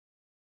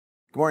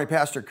Good morning,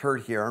 Pastor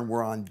Curt here, and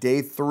we're on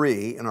day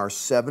 3 in our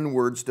 7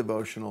 Words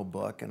devotional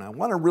book. And I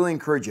want to really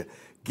encourage you,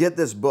 get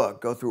this book,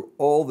 go through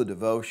all the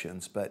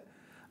devotions, but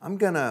I'm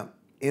going to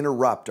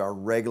interrupt our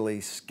regularly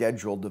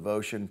scheduled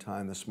devotion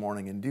time this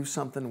morning and do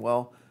something,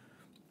 well,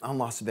 on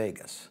Las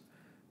Vegas.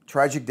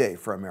 Tragic day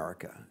for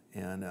America.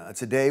 And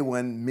it's a day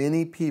when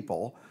many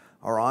people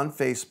are on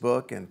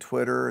Facebook and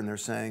Twitter and they're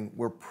saying,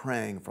 we're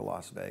praying for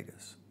Las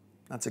Vegas.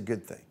 That's a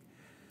good thing.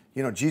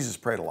 You know, Jesus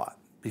prayed a lot.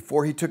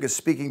 Before he took his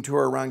speaking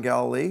tour around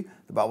Galilee,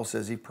 the Bible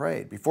says he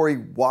prayed. Before he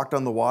walked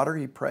on the water,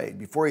 he prayed.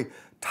 Before he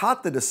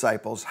taught the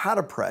disciples how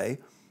to pray,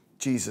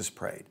 Jesus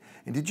prayed.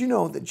 And did you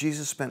know that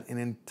Jesus spent an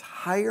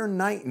entire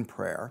night in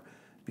prayer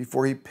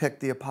before he picked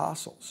the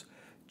apostles?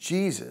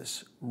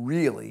 Jesus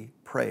really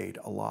prayed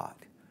a lot.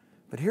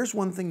 But here's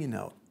one thing you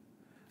note.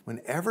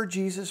 Whenever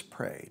Jesus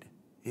prayed,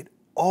 it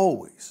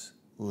always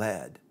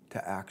led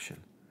to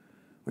action.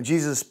 When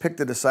Jesus picked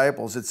the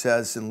disciples, it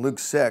says in Luke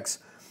 6,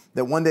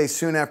 that one day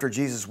soon after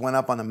Jesus went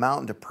up on the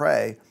mountain to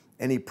pray,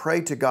 and he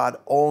prayed to God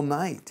all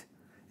night.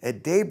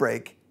 At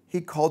daybreak, he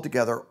called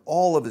together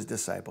all of his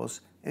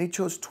disciples, and he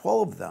chose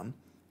 12 of them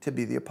to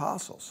be the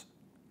apostles.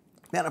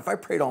 Man, if I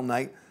prayed all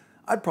night,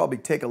 I'd probably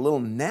take a little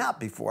nap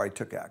before I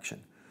took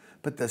action.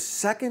 But the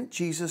second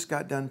Jesus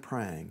got done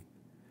praying,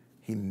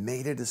 he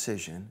made a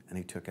decision and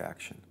he took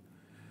action.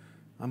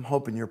 I'm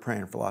hoping you're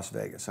praying for Las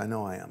Vegas. I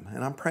know I am.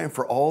 And I'm praying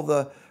for all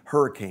the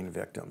hurricane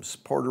victims,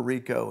 Puerto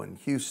Rico and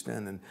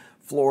Houston and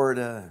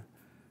Florida.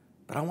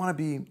 But I want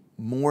to be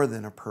more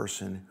than a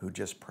person who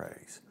just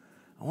prays.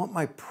 I want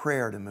my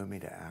prayer to move me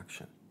to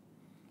action.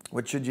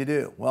 What should you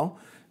do? Well,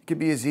 it could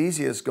be as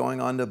easy as going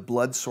on to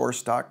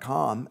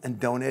bloodsource.com and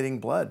donating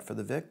blood for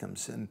the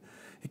victims. And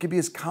it could be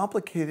as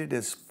complicated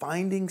as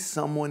finding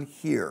someone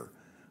here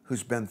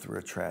who's been through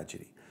a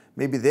tragedy.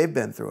 Maybe they've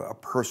been through a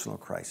personal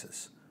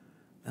crisis.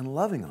 And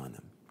loving on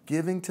them,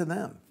 giving to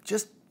them,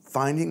 just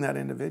finding that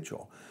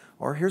individual.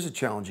 Or here's a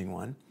challenging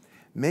one.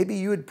 Maybe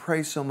you would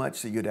pray so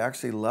much that you'd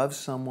actually love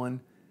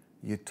someone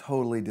you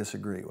totally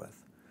disagree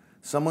with.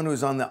 Someone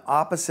who's on the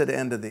opposite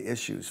end of the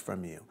issues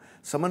from you.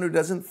 Someone who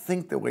doesn't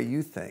think the way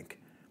you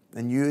think.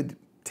 And you'd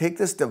take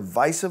this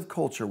divisive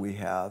culture we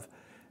have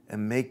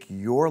and make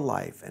your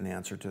life an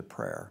answer to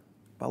prayer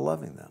by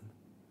loving them.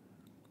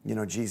 You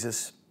know,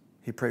 Jesus,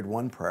 he prayed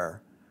one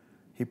prayer.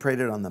 He prayed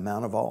it on the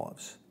Mount of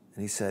Olives.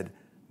 And he said,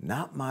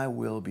 "Not my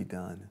will be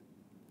done,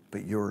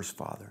 but yours,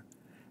 Father."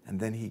 And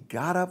then he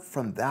got up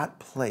from that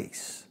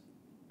place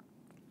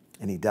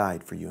and he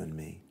died for you and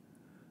me.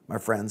 My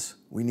friends,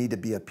 we need to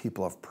be a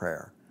people of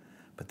prayer,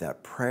 but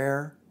that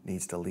prayer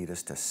needs to lead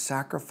us to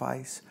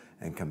sacrifice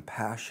and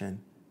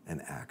compassion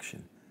and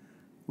action.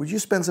 Would you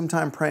spend some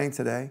time praying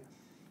today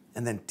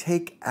and then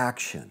take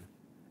action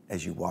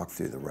as you walk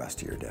through the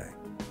rest of your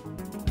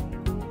day?